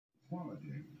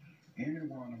inequality.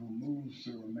 Anyone who moves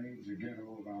through a major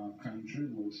ghetto of our country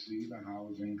will see the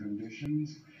housing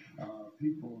conditions.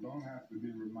 People don't have to be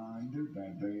reminded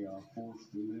that they are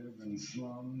forced to live in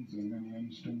slums in many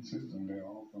instances, and they're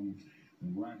often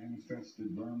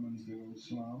rat-infested Bermansville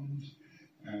slums.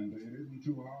 And it isn't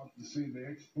too hard to see the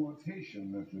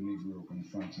exploitation that the Negro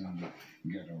confronts in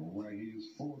the ghetto, where he is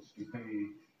forced to pay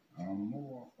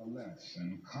more for less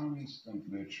and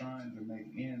constantly trying to make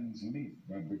ends meet,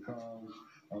 but because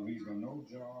of either no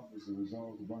job as a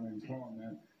result of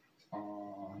unemployment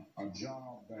or a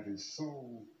job that is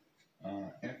so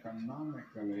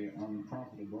economically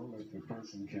unprofitable that the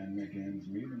person can make ends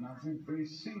meet. And I think they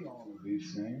see all of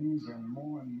these things, and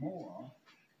more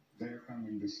they're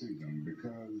coming to see them,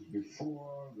 because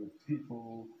before the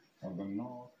people of the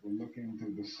North were looking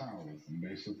to the South and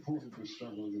they supported the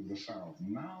struggles of the South.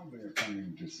 Now they're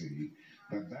coming to see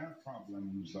that their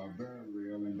problems are very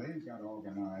real and they've got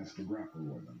organized to grapple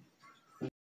with them.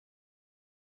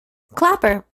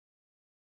 Clapper.